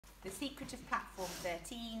The Secret of Platform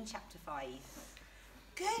 13, Chapter 5.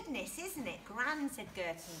 Goodness, isn't it grand, said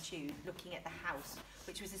Gertrude, looking at the house,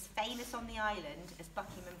 which was as famous on the island as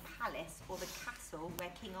Buckingham Palace or the castle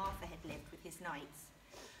where King Arthur had lived with his knights.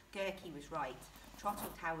 Gerkie was right.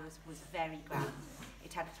 Trottle Towers was very grand.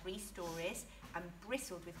 It had 3 stories and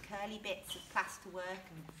bristled with curly bits of plasterwork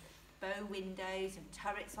and bow windows and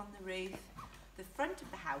turrets on the roof. The front of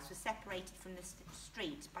the house was separated from the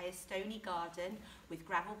street by a stony garden with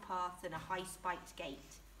gravel paths and a high spiked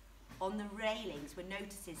gate. On the railings were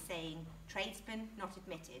notices saying, "Tradesmen not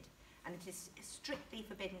admitted," and it is strictly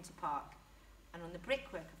forbidden to park. And on the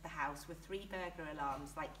brickwork of the house were 3 burglar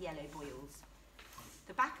alarms like yellow boils.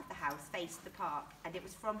 The back of the house faced the park, and it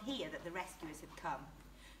was from here that the rescuers had come.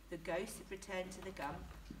 The ghosts had returned to the Gump.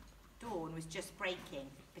 Dawn was just breaking,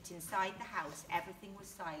 but inside the house everything was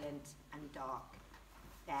silent and dark.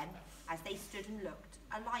 Then, as they stood and looked,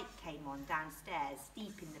 a light came on downstairs,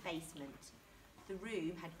 deep in the basement. The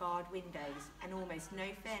room had barred windows and almost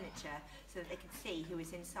no furniture, so that they could see who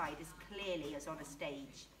was inside as clearly as on a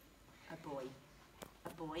stage. A boy. A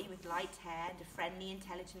boy with light hair and a friendly,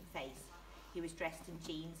 intelligent face. He was dressed in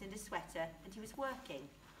jeans and a sweater, and he was working.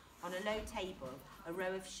 On a low table, a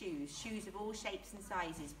row of shoes of all shapes and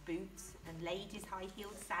sizes, boots and ladies'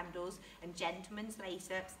 high-heeled sandals and gentlemen's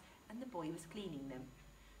lace-ups, and the boy was cleaning them.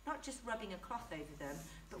 Not just rubbing a cloth over them,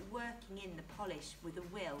 but working in the polish with a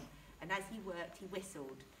will, and as he worked, he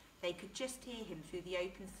whistled. They could just hear him through the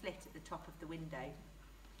open slit at the top of the window.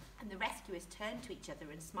 And the rescuers turned to each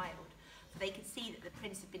other and smiled, for they could see that the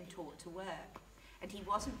prince had been taught to work, and he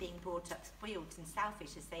wasn't being brought up spoilt and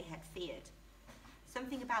selfish as they had feared.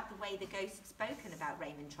 Something about the way the ghosts had spoken about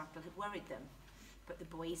Raymond Trottle had worried them, but the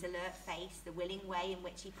boy's alert face, the willing way in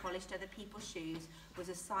which he polished other people's shoes, was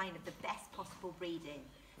a sign of the best possible breeding.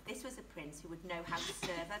 This was a prince who would know how to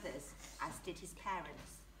serve others, as did his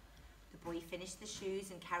parents. The boy finished the shoes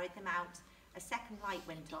and carried them out. A second light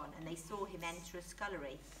went on, and they saw him enter a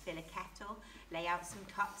scullery, fill a kettle, lay out some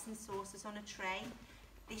cups and saucers on a tray.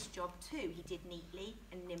 This job, too, he did neatly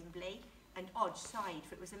and nimbly, and Odge sighed,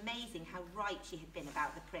 for it was amazing how right she had been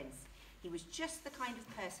about the prince. He was just the kind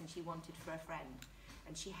of person she wanted for a friend,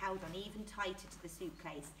 and she held on even tighter to the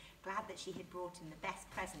suitcase, glad that she had brought him the best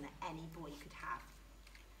present that any boy could have.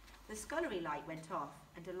 The scullery light went off,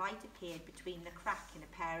 and a light appeared between the crack in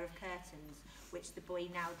a pair of curtains, which the boy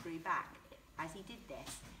now drew back. As he did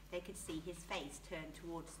this, they could see his face turned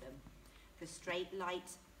towards them. The straight,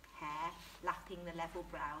 light hair lapping the level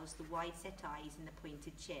brows, the wide-set eyes and the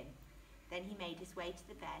pointed chin. Then he made his way to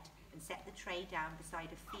the bed and set the tray down beside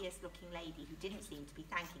a fierce-looking lady who didn't seem to be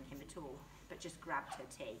thanking him at all, but just grabbed her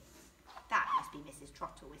tea. "That must be Mrs.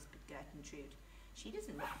 Trottle," whispered Gertrude. "She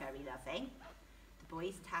doesn't look very loving." The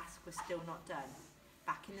boy's task was still not done.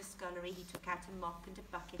 Back in the scullery, he took out a mop and a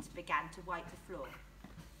bucket and began to wipe the floor.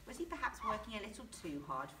 Was he perhaps working a little too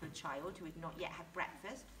hard for a child who had not yet had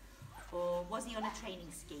breakfast? Or was he on a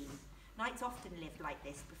training scheme? Knights often lived like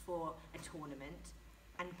this before a tournament,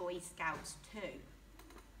 and Boy Scouts too.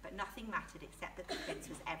 But nothing mattered except that the prince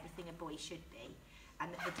was everything a boy should be,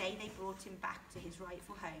 and that the day they brought him back to his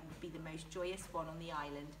rightful home would be the most joyous one on the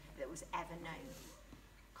island that was ever known.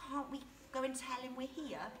 "Can't we go and tell him we're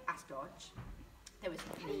here?" asked Dodge. There was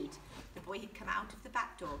no need. The boy had come out of the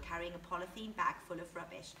back door carrying a polythene bag full of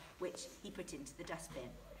rubbish, which he put into the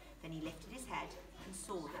dustbin. Then he lifted his head and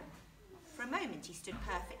saw them. For a moment he stood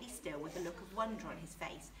perfectly still with a look of wonder on his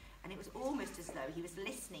face, and it was almost as though he was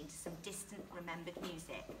listening to some distant, remembered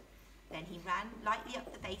music. Then he ran lightly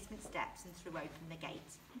up the basement steps and threw open the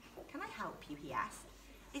gate. "Can I help you?" he asked.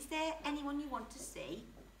 "Is there anyone you want to see?"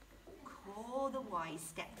 Cor the Wise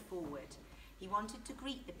stepped forward. He wanted to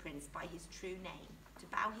greet the prince by his true name, to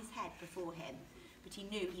bow his head before him, but he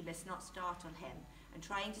knew he must not start on him, and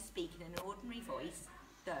trying to speak in an ordinary voice,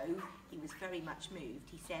 though he was very much moved,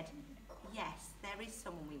 he said, "Yes, there is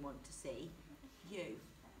someone we want to see. You."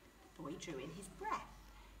 The boy drew in his breath.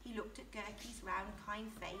 He looked at Gerkie's round,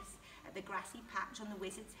 kind face, at the grassy patch on the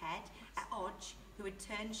wizard's head, at Odge, who had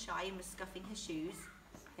turned shy and was scuffing her shoes.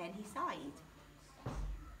 Then he sighed.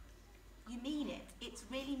 "You mean it? It's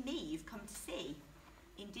really me you've come to see?"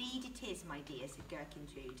 "Indeed it is, my dear," said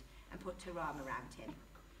Gertrude, and put her arm around him.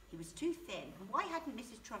 He was too thin, and why hadn't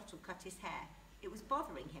Mrs. Trottle cut his hair? It was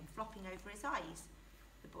bothering him, flopping over his eyes.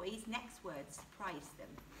 The boy's next words surprised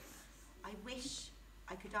them. "I wish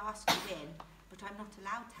I could ask you in, but I'm not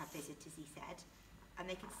allowed to have visitors," he said, and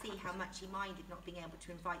they could see how much he minded not being able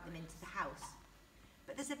to invite them into the house.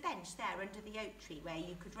 "But there's a bench there under the oak tree where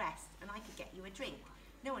you could rest, and I could get you a drink.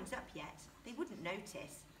 No one's up yet. They wouldn't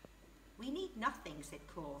notice." "We need nothing," said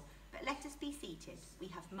Cor, "but let us be seated. We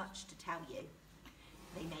have much to tell you."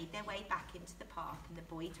 They made their way back into the park, and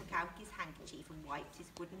the boy took out his handkerchief and wiped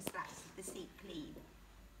his wooden slats of the seat clean.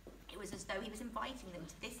 It was as though he was inviting them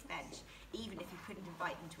to this bench, even if he couldn't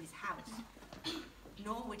invite them to his house.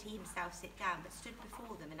 Nor would he himself sit down, but stood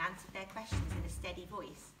before them and answered their questions in a steady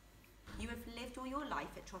voice. "You have lived all your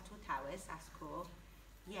life at Trottle Towers?" asked Cor.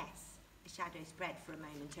 "Yes." A shadow spread for a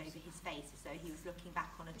moment over his face, as though he was looking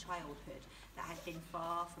back on a childhood that had been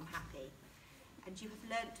far from happy. "And you have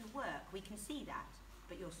learnt to work, we can see that.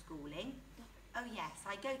 But your schooling?" "Oh yes,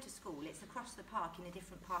 I go to school. It's across the park in a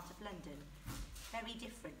different part of London." Very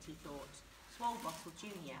different, he thought. Swalbottle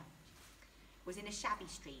Junior was in a shabby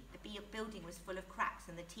street. The building was full of cracks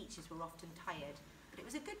and the teachers were often tired. But it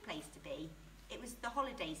was a good place to be. It was the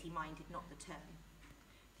holidays he minded, not the term.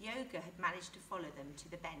 The ogre had managed to follow them to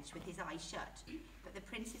the bench with his eyes shut, but the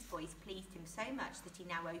prince's voice pleased him so much that he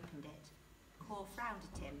now opened it. Cor frowned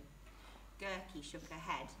at him. Gertie shook her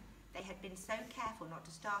head. They had been so careful not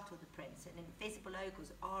to startle the prince, and invisible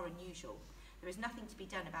ogres are unusual. There was nothing to be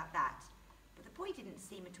done about that. But the boy didn't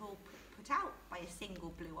seem at all put out by a single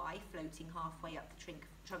blue eye floating halfway up the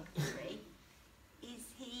trunk of the tree.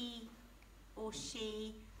 "Is he or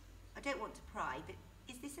she, I don't want to pry, but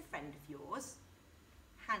is this a friend of yours?"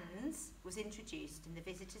 Hans was introduced, and the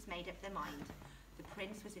visitors made up their mind. The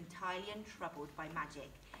prince was entirely untroubled by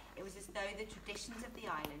magic. It was as though the traditions of the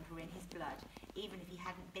island were in his blood, even if he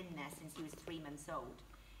hadn't been there since he was 3 months old.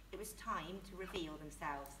 It was time to reveal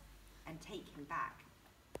themselves and take him back.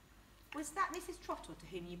 "Was that Mrs. Trottle to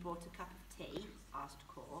whom you brought a cup of tea?" asked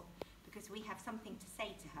Cor. "Because we have something to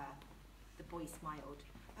say to her." The boy smiled.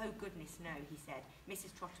 "Oh, goodness, no," he said.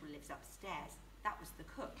 "Mrs. Trottle lives upstairs. That was the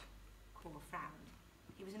cook." Cor frowned.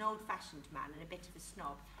 He was an old-fashioned man and a bit of a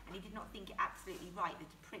snob, and he did not think it absolutely right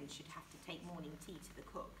that a prince should have to take morning tea to the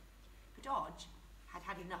cook. But Odge had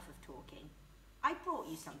had enough of talking. "I brought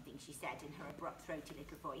you something," she said in her abrupt, throaty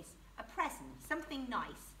little voice. "A present, something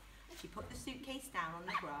nice." She put the suitcase down on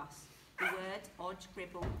the grass. The word Odge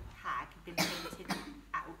Gribble Hag had been painted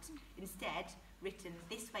out, instead written,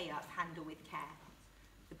 "This way up, handle with care."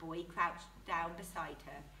 The boy crouched down beside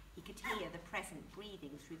her. He could hear the present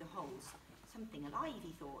breathing through the holes. Something alive,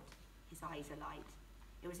 he thought, his eyes alight.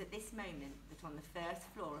 It was at this moment that on the first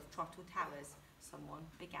floor of Trottle Towers, someone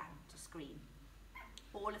began to scream.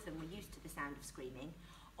 All of them were used to the sound of screaming.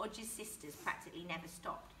 Odge's sisters practically never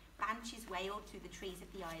stopped. Banshees wailed through the trees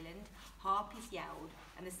of the island, harpies yelled,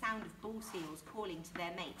 and the sound of bull seals calling to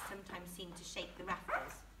their mates sometimes seemed to shake the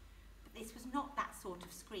rafters. But this was not that sort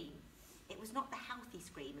of scream. It was not the healthy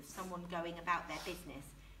scream of someone going about their business.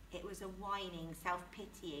 It was a whining,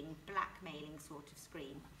 self-pitying, blackmailing sort of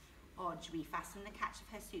scream. Odge refastened the catch of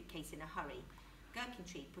her suitcase in a hurry.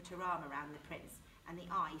 Gertrude put her arm around the prince, and the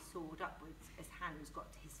eye soared upwards as Hans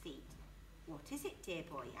got to his feet. "What is it, dear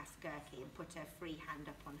boy?" asked Gertie, and put her free hand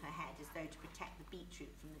up on her head as though to protect the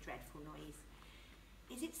beetroot from the dreadful noise.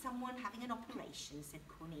 "Is it someone having an operation?" said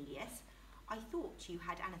Cornelius. "I thought you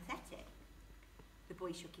had anaesthetic." The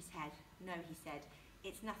boy shook his head. "No," he said,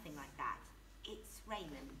 "it's nothing like that. It's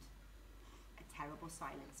Raymond." A terrible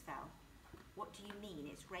silence fell. "What do you mean,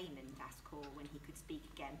 it's Raymond?" asked Cor when he could speak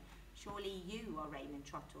again. "Surely you are Raymond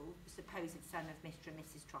Trottle, the supposed son of Mr. and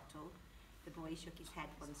Mrs. Trottle?" The boy shook his head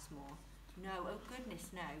once more. "No, oh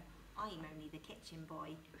goodness, no. I'm only the kitchen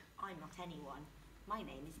boy. I'm not anyone. My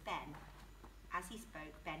name is Ben." As he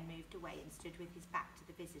spoke, Ben moved away and stood with his back to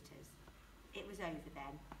the visitors. It was over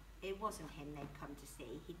then. It wasn't him they'd come to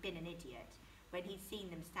see. He'd been an idiot. When he'd seen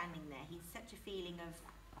them standing there, he'd such a feeling of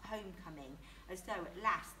homecoming, as though at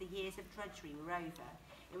last the years of drudgery were over.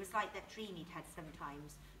 It was like that dream he'd had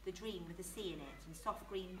sometimes, the dream with the sea in it and soft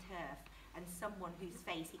green turf and someone whose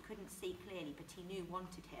face he couldn't see clearly but he knew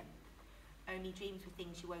wanted him. Only dreams were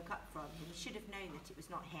things you woke up from, and he should have known that it was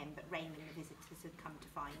not him but Raymond the visitors had come to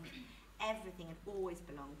find. Everything had always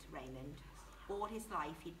belonged to Raymond. All his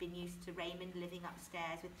life he'd been used to Raymond living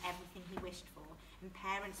upstairs with everything he wished for and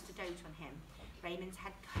parents to dote on him. Raymond's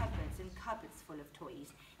had cupboards and cupboards full of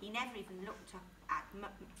toys. He never even looked up at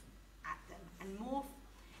them, and more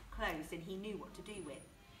clothes than he knew what to do with.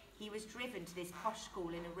 He was driven to this posh school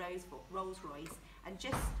in a Rolls Royce, and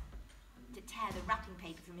just to tear the wrapping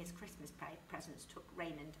paper from his Christmas presents took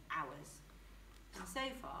Raymond hours. And so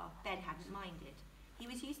far, Ben hadn't minded. He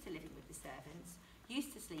was used to living with the servants,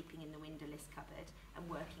 used to sleeping in the windowless cupboard and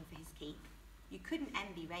working for his keep. You couldn't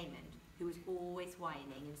envy Raymond, who was always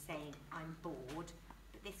whining and saying, "I'm bored,"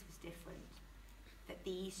 but this was different. That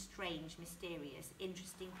these strange, mysterious,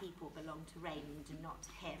 interesting people belonged to Raymond and not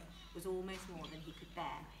to him was almost more than he could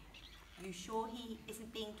bear. "You sure he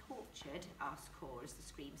isn't being tortured?" asked Cor as the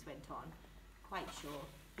screams went on. "Quite sure.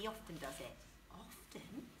 He often does it."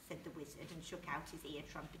 "Often?" said the wizard, and shook out his ear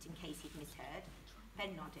trumpet in case he'd misheard.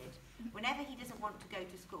 Ben nodded. Whenever he doesn't want to go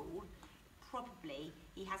to school, probably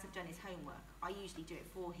he hasn't done his homework. I usually do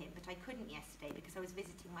it for him, but I couldn't yesterday because I was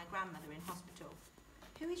visiting my grandmother in hospital.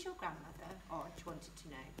 Who is your grandmother? Arch wanted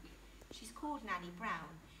to know. She's called Nanny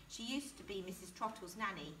Brown. She used to be Mrs. Trottle's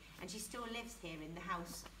nanny, and she still lives here in the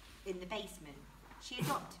house in the basement. She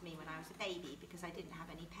adopted me when I was a baby because I didn't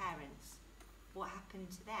have any parents. What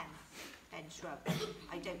happened to them? Ben shrugged.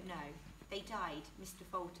 I don't know. They died. Mr.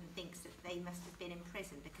 Fulton thinks that they must have been in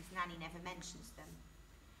prison because Nanny never mentions them.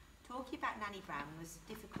 Talking about Nanny Brown was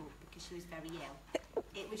difficult because she was very ill.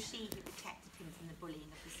 It was she who protected him from the bullying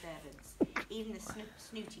of the servants. Even the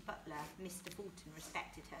snooty butler, Mr. Fulton,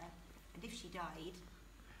 respected her. And if she died,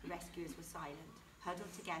 the rescuers were silent,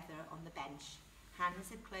 huddled together on the bench. Hans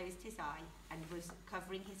had closed his eye and was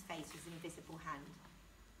covering his face with an invisible hand.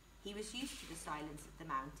 He was used to the silence of the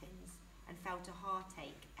mountains and felt a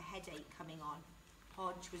heartache, a headache coming on.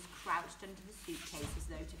 Hodge was crouched under the suitcase as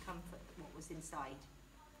though to comfort what was inside.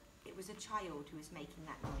 It was a child who was making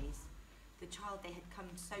that noise, the child they had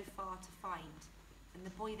come so far to find, and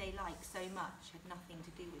the boy they liked so much had nothing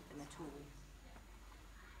to do with them at all.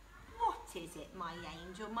 What is it, my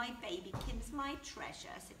angel, my babykins, my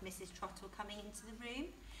treasure, said Mrs. Trottle, coming into the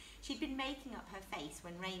room. She'd been making up her face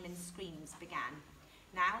when Raymond's screams began.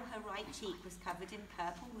 Now her right cheek was covered in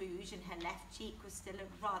purple rouge and her left cheek was still a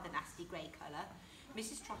rather nasty grey colour.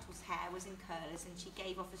 Mrs. Trottle's hair was in curlers and she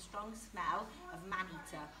gave off a strong smell of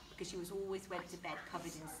man-eater because she was always went to bed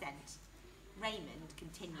covered in scent. Raymond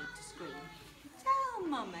continued to scream. Tell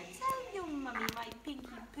your mummy, my pinky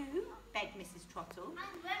poo, begged Mrs. Trottle.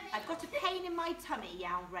 I've got a pain in my tummy,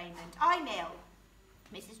 yowled Raymond. I'm ill.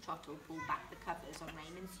 Mrs. Trottle pulled back the covers on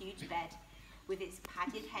Raymond's huge bed with its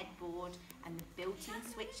padded headboard and the built-in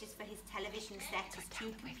switches for his television set, his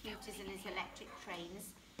 2 computers and his electric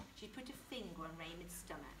trains. She put a finger on Raymond's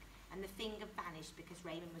stomach, and the finger vanished because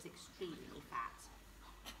Raymond was extremely fat.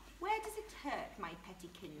 Where does it hurt, my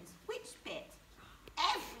pettykins? Which bit?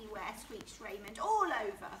 Everywhere, screeched Raymond, all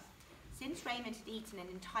over. Since Raymond had eaten an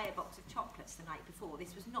entire box of chocolates the night before,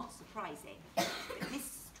 this was not surprising, but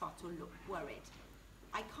Mrs. Trottle looked worried.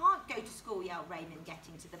 I can't go to school, yelled Raymond,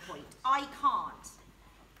 getting to the point. I can't.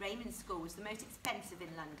 Raymond's school was the most expensive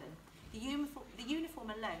in London. The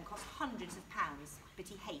uniform alone cost hundreds of pounds, but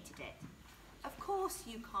he hated it. Of course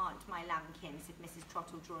you can't, my lambkin, said Mrs.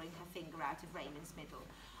 Trottle, drawing her finger out of Raymond's middle.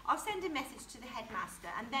 I'll send a message to the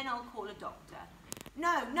headmaster and then I'll call a doctor.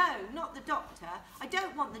 No, not the doctor. I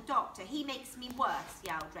don't want the doctor. He makes me worse,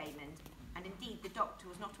 yelled Raymond. And indeed, the doctor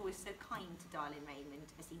was not always so kind to darling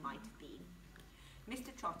Raymond as he might have been.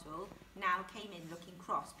 Mr. Trottle now came in looking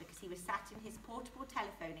cross because he was sat in his portable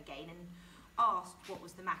telephone again and asked what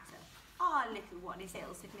was the matter. Our little one is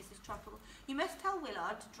ill, said Mrs. Trottle. You must tell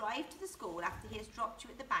Willard to drive to the school after he has dropped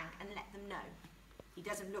you at the bank and let them know. He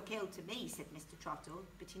doesn't look ill to me, said Mr. Trottle,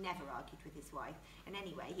 but he never argued with his wife. And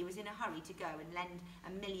anyway, he was in a hurry to go and lend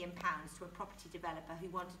 £1 million to a property developer who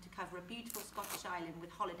wanted to cover a beautiful Scottish island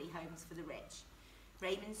with holiday homes for the rich.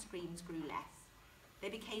 Raymond's screams grew less. They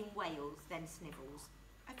became wails, then snivels.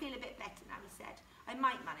 I feel a bit better now, he said. I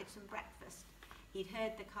might manage some breakfast. He'd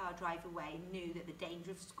heard the car drive away and knew that the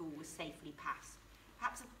danger of school was safely past.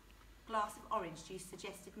 Perhaps a glass of orange juice,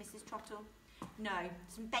 suggested Mrs. Trottle. No,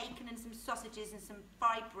 some bacon and some sausages and some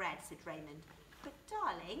fried bread, said Raymond. But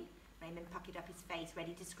darling, Raymond puckered up his face,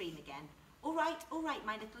 ready to scream again. All right,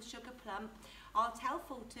 my little sugar plum. I'll tell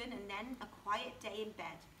Fulton and then a quiet day in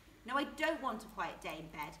bed. No, I don't want a quiet day in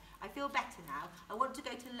bed. I feel better now. I want to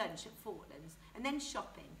go to lunch at Fortlands and then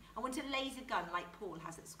shopping. I want a laser gun like Paul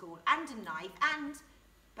has at school and a knife and...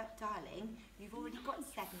 But, darling, you've already got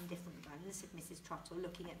 7 different guns, said Mrs. Trottle,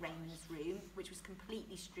 looking at Raymond's room, which was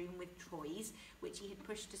completely strewn with toys, which he had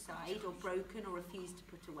pushed aside or broken or refused to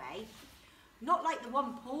put away. Not like the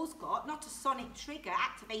one Paul's got, not a sonic trigger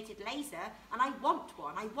activated laser, and I want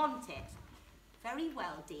one, I want it. Very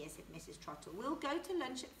well, dear, said Mrs. Trottle. We'll go to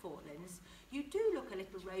lunch at Fortlands. You do look a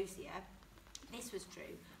little rosier. This was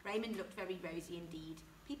true. Raymond looked very rosy indeed.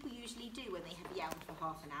 People usually do when they have yelled for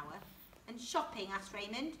half an hour. And shopping, asked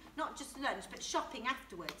Raymond. Not just lunch, but shopping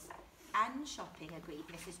afterwards. And shopping, agreed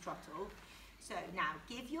Mrs. Trottle. So now,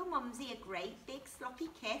 give your mumsy a great big sloppy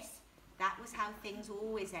kiss. That was how things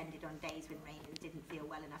always ended on days when Raymond didn't feel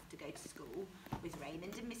well enough to go to school, with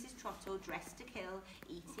Raymond and Mrs. Trottle dressed to kill,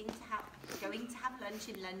 going to have lunch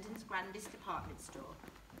in London's grandest department store.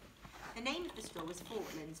 The name of the store was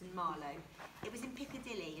Fortlands and Marlow. It was in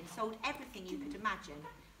Piccadilly and sold everything you could imagine.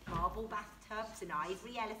 marble bathtubs and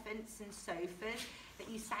ivory elephants and sofas that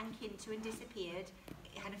you sank into and disappeared.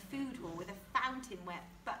 It had a food hall with a fountain where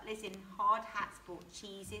butlers in hard hats bought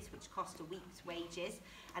cheeses which cost a week's wages,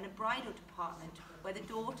 and a bridal department where the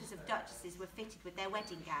daughters of duchesses were fitted with their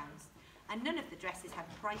wedding gowns. And none of the dresses had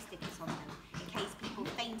price stickers on them, in case people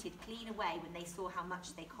fainted clean away when they saw how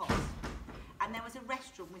much they cost. And there was a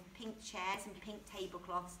restaurant with pink chairs and pink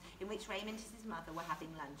tablecloths in which Raymond and his mother were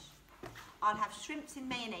having lunch. I'll have shrimps in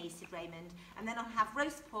mayonnaise, said Raymond, and then I'll have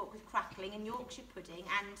roast pork with crackling and Yorkshire pudding,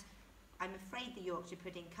 and I'm afraid the Yorkshire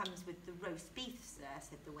pudding comes with the roast beef, sir,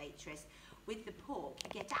 said the waitress. With the pork,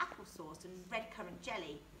 you get applesauce and red currant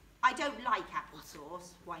jelly. I don't like applesauce,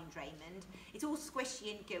 whined Raymond. It's all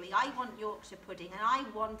squishy and gooey. I want Yorkshire pudding, and I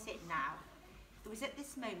want it now. It was at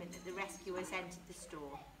this moment that the rescuers entered the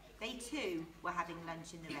store. They too were having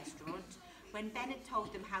lunch in the restaurant. When Ben had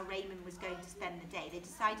told them how Raymond was going to spend the day, they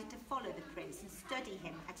decided to follow the prince and study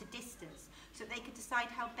him at a distance so that they could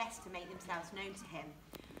decide how best to make themselves known to him.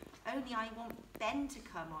 Only I want Ben to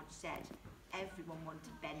come, Odge said. Everyone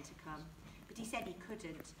wanted Ben to come, but he said he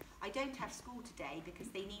couldn't. I don't have school today because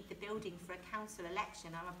they need the building for a council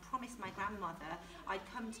election, and I promised my grandmother I'd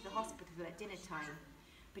come to the hospital at dinner time.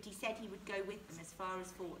 But he said he would go with them as far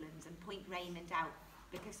as Fortlands and point Raymond out,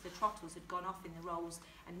 because the Trottles had gone off in the rolls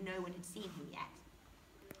and no one had seen him yet.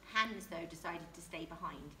 Hans, though, decided to stay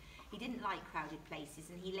behind. He didn't like crowded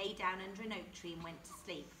places, and he lay down under an oak tree and went to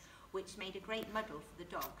sleep, which made a great muddle for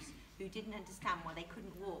the dogs, who didn't understand why they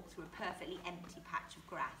couldn't walk through a perfectly empty patch of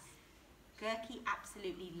grass. Gertie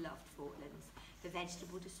absolutely loved Fortlands. The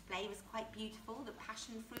vegetable display was quite beautiful, the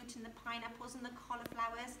passion fruit and the pineapples and the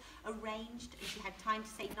cauliflowers arranged, and she had time to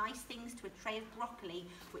say nice things to a tray of broccoli,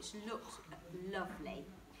 which looked lovely.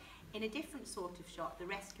 In a different sort of shop, the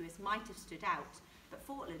rescuers might have stood out, but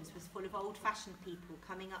Fortlands was full of old-fashioned people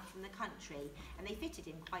coming up from the country, and they fitted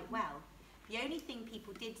in quite well. The only thing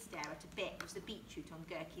people did stare at a bit was the beetroot on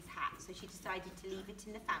Gertie's hat, so she decided to leave it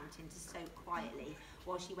in the fountain to soak quietly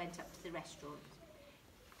while she went up to the restaurant.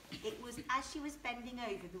 It was as she was bending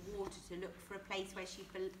over the water to look for a place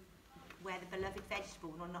where the beloved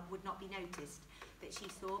vegetable would not be noticed that she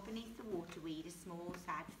saw beneath the waterweed a small,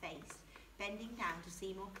 sad face. Bending down to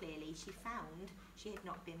see more clearly, she found she had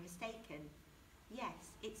not been mistaken.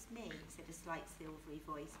 Yes, it's me, said a slight silvery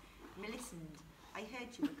voice. Millicent, I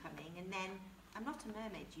heard you were coming, and then, I'm not a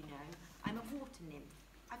mermaid, you know. I'm a water nymph.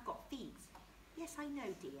 I've got feet. Yes, I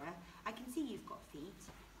know, dear. I can see you've got feet,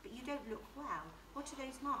 but you don't look well. What are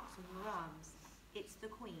those marks on your arms? It's the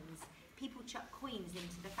coins. People chuck coins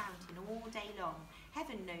into the fountain all day long.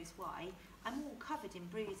 Heaven knows why. I'm all covered in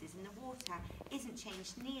bruises, and the water isn't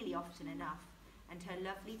changed nearly often enough. And her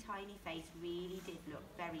lovely tiny face really did look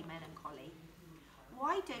very melancholy.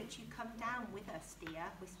 Why don't you come down with us, dear,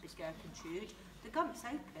 whispered Gertrude. The gump's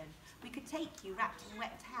open. We could take you wrapped in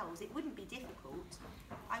wet towels. It wouldn't be difficult.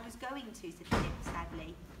 I was going to, said the nymph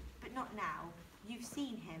sadly, but not now. You've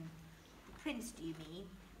seen him. The prince, do you mean?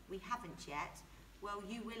 We haven't yet. Well,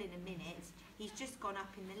 you will in a minute. He's just gone up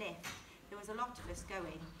in the lift. There was a lot of us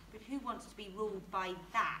going, but who wants to be ruled by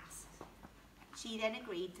that? She then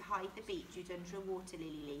agreed to hide the beetroot under a water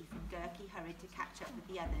lily leaf, and Gertie hurried to catch up with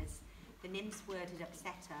the others. The nymph's word had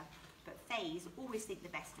upset her, but fays always think the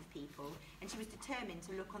best of people, and she was determined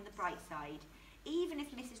to look on the bright side. Even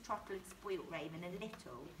if Mrs. Trottle had spoilt Raymond a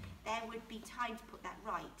little, there would be time to put that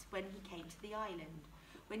right when he came to the island.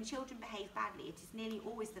 When children behave badly, it is nearly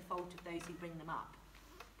always the fault of those who bring them up.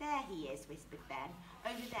 There he is, whispered Ben,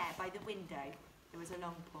 over there by the window. There was a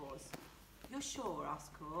long pause. You're sure,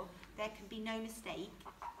 asked Cor? There can be no mistake?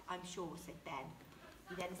 I'm sure, said Ben.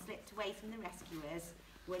 He then slipped away from the rescuers,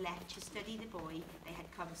 were left to study the boy they had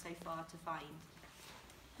come so far to find.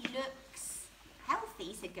 He looks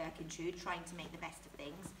healthy, said Gertrude, trying to make the best of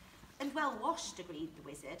things. And well washed, agreed the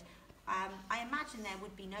wizard. I imagine there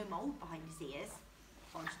would be no mould behind his ears.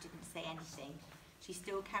 Odge didn't say anything. She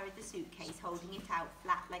still carried the suitcase, holding it out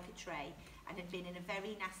flat like a tray, and had been in a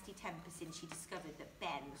very nasty temper since she discovered that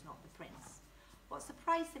Ben was not the prince. What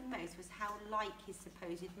surprised them most was how like his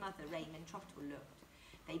supposed mother, Raymond Trottle, looked.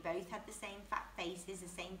 They both had the same fat faces,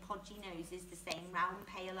 the same podgy noses, the same round,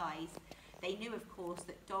 pale eyes. They knew, of course,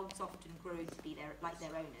 that dogs often grew to be like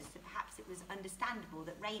their owners, so perhaps it was understandable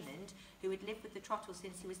that Raymond, who had lived with the Trottles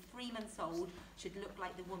since he was 3 months old, should look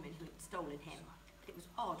like the woman who had stolen him. But it was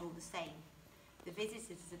odd all the same. The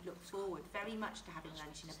visitors had looked forward very much to having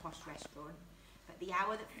lunch in a posh restaurant, but the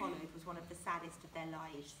hour that followed was one of the saddest of their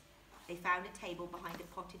lives. They found a table behind a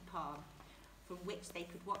potted palm, from which they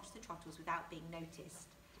could watch the Trottles without being noticed,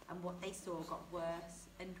 and what they saw got worse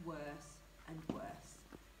and worse and worse.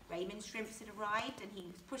 Raymond's shrimps had arrived and he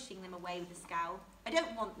was pushing them away with a scowl. "I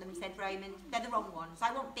don't want them," said Raymond. "They're the wrong ones.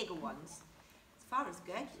 I want bigger ones." As far as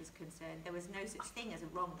Gertie was concerned, there was no such thing as a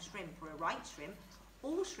wrong shrimp or a right shrimp.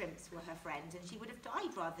 All shrimps were her friends, and she would have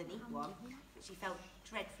died rather than eat one, but she felt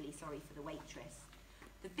dreadfully sorry for the waitress.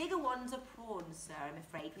 "The bigger ones are prawns, sir. I'm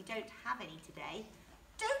afraid we don't have any today."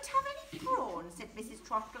 "Don't have any prawns?" said Mrs.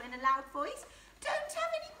 Trottle in a loud voice. "Don't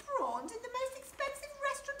have any prawns in the most expensive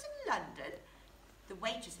restaurant in London?" The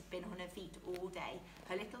waitress had been on her feet all day.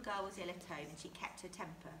 Her little girl was ill at home and she kept her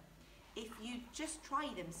temper. "If you'd just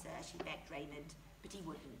try them, sir," she begged Raymond, but he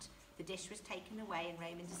wouldn't. The dish was taken away and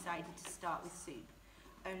Raymond decided to start with soup.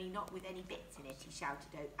 "Only not with any bits in it," he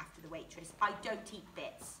shouted out after the waitress. "I don't eat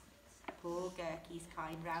bits." Poor Gertie's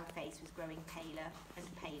kind round face was growing paler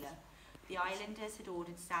and paler. The islanders had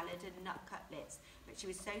ordered salad and nut cutlets, but she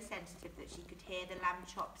was so sensitive that she could hear the lamb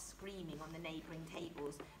chops screaming on the neighbouring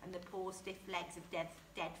tables, and the poor stiff legs of dead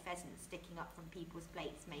pheasants sticking up from people's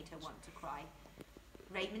plates made her want to cry.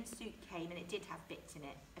 Raymond's soup came and it did have bits in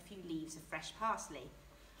it, a few leaves of fresh parsley.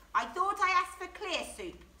 "I thought I asked for clear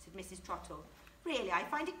soup," said Mrs. Trottle. "Really, I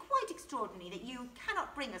find it quite extraordinary that you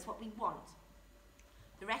cannot bring us what we want."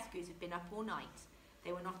 The rescuers had been up all night.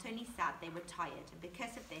 They were not only sad, they were tired, and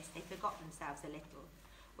because of this they forgot themselves a little.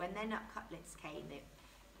 When their nut cutlets came,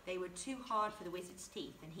 they were too hard for the wizard's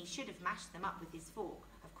teeth, and he should have mashed them up with his fork.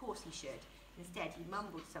 Of course he should. Instead, he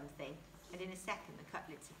mumbled something, and in a second the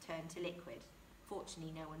cutlets had turned to liquid.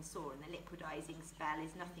 Fortunately, no one saw, and the liquidizing spell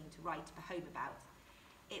is nothing to write home about.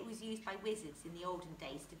 It was used by wizards in the olden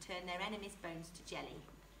days to turn their enemies' bones to jelly.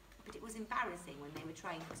 But it was embarrassing when they were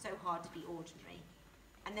trying so hard to be ordinary.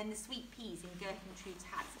 And then the sweet peas in Gertrude's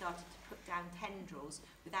hat started to put down tendrils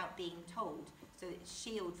without being told, so that it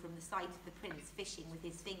shielded from the sight of the prince fishing with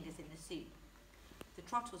his fingers in the soup. The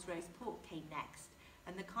Trottle's roast pork came next,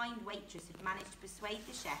 and the kind waitress had managed to persuade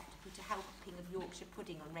the chef to put a helping of Yorkshire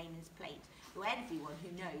pudding on Raymond's plate, though everyone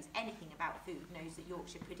who knows anything about food knows that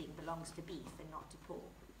Yorkshire pudding belongs to beef and not to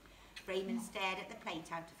pork. Raymond stared at the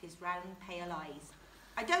plate out of his round, pale eyes.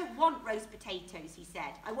 "I don't want roast potatoes," he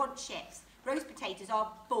said. "I want chips. Roast potatoes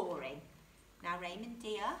are boring." "Now, Raymond,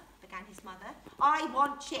 dear," began his mother, "I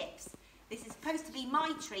want chips. This is supposed to be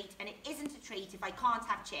my treat, and it isn't a treat if I can't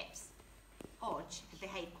have chips." Odge had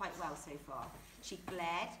behaved quite well so far. She'd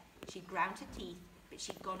glared, she'd ground her teeth, but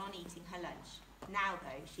she'd gone on eating her lunch. Now,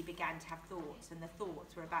 though, she began to have thoughts, and the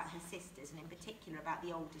thoughts were about her sisters, and in particular about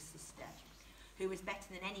the oldest sister, who was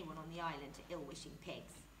better than anyone on the island at ill-wishing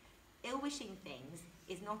pigs. Ill-wishing things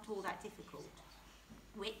is not all that difficult.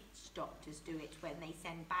 Witch doctors do it when they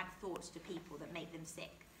send bad thoughts to people that make them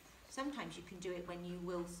sick. Sometimes you can do it when you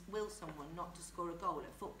will someone not to score a goal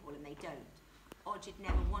at football and they don't. Odge had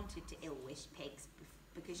never wanted to ill-wish pigs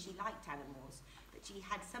because she liked animals, but she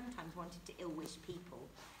had sometimes wanted to ill-wish people.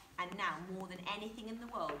 And now, more than anything in the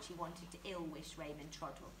world, she wanted to ill-wish Raymond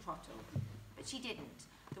Trottle. But she didn't.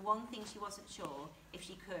 The one thing she wasn't sure if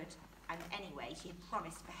she could, and anyway, she had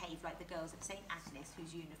promised to behave like the girls at St. Agnes,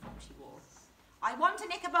 whose uniform she wore. "I want a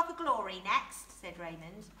Knickerbocker Glory next," said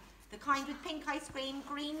Raymond. "The kind with pink ice cream,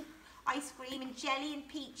 green ice cream, and jelly and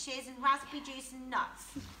peaches and raspberry juice and nuts."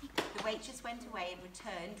 The waitress went away and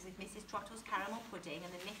returned with Mrs. Trottle's caramel pudding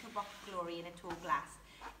and the Knickerbocker Glory in a tall glass.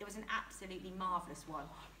 It was an absolutely marvellous one.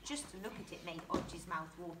 Just to look at it made Odge's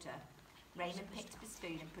mouth water. Raymond picked up a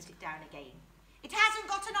spoon and put it down again. "It hasn't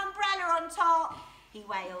got an umbrella on top," he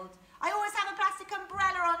wailed. "I always have a plastic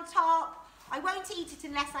umbrella on top. I won't eat it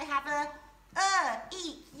unless I have a...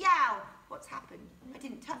 eat, yow." "What's happened?" "I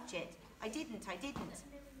didn't touch it. I didn't.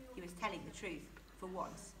 He was telling the truth, for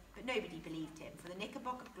once, but nobody believed him, for the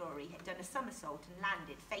Knickerbocker Glory had done a somersault and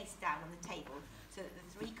landed face down on the table, so that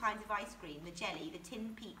the three kinds of ice cream, the jelly, the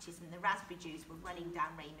tinned peaches and the raspberry juice were running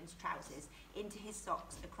down Raymond's trousers, into his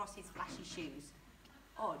socks, across his flashy shoes.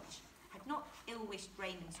 Odge had not ill-wished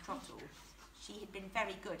Raymond's Trottle. She had been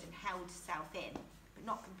very good and held herself in, but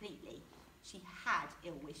not completely. She had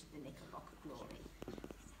ill-wished the Knickerbocker Glory.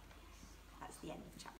 That's the end of chapter